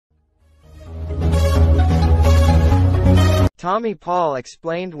Tommy Paul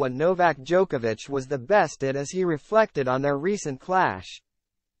explained what Novak Djokovic was the best at as he reflected on their recent clash.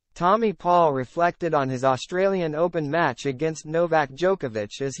 Tommy Paul reflected on his Australian Open match against Novak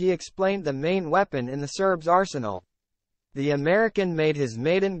Djokovic as he explained the main weapon in the Serb's arsenal. The American made his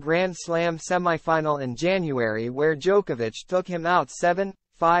maiden Grand Slam semifinal in January where Djokovic took him out 7-5,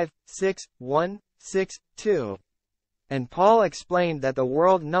 6-1, 6-2. And Paul explained that the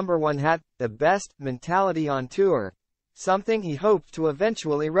world number one had the best mentality on tour, something he hoped to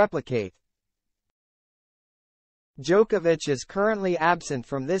eventually replicate. Djokovic is currently absent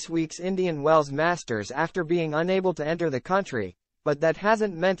from this week's Indian Wells Masters after being unable to enter the country, but that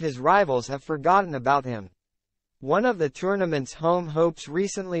hasn't meant his rivals have forgotten about him. One of the tournament's home hopes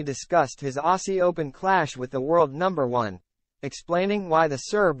recently discussed his Aussie Open clash with the world number one, explaining why the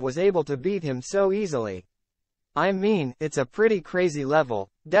Serb was able to beat him so easily. "I mean, it's a pretty crazy level,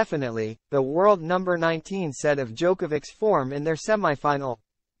 definitely," the world number 19 said of Djokovic's form in their semifinal,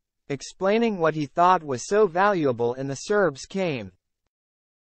 explaining what he thought was so valuable in the Serb's game.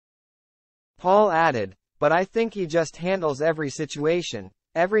 Paul added, "But I think he just handles every situation,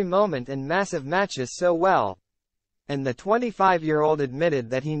 every moment in massive matches so well." And the 25-year-old admitted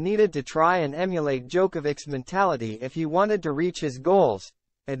that he needed to try and emulate Djokovic's mentality if he wanted to reach his goals,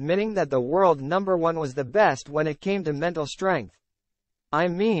 admitting that the world number one was the best when it came to mental strength. "I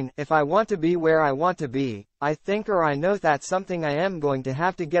mean, if I want to be where I want to be, I think or I know that's something I am going to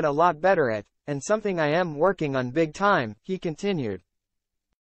have to get a lot better at, and something I am working on big time," he continued.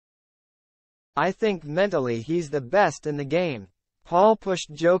 "I think mentally he's the best in the game." Paul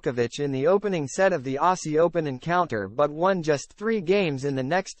pushed Djokovic in the opening set of the Aussie Open encounter but won just 3 games in the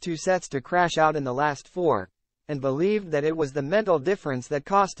next 2 sets to crash out in the last 4, and believed that it was the mental difference that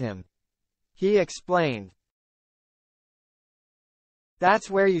cost him. He explained, "That's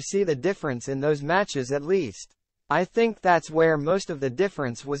where you see the difference in those matches at least. I think that's where most of the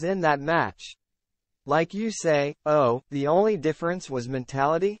difference was in that match. Like you say, oh, the only difference was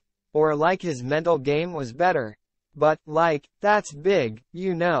mentality? Or like his mental game was better? But, like, that's big,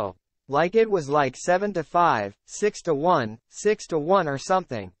 you know. Like it was like 7-5, 6-1, 6-1 or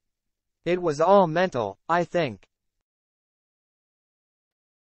something. It was all mental, I think."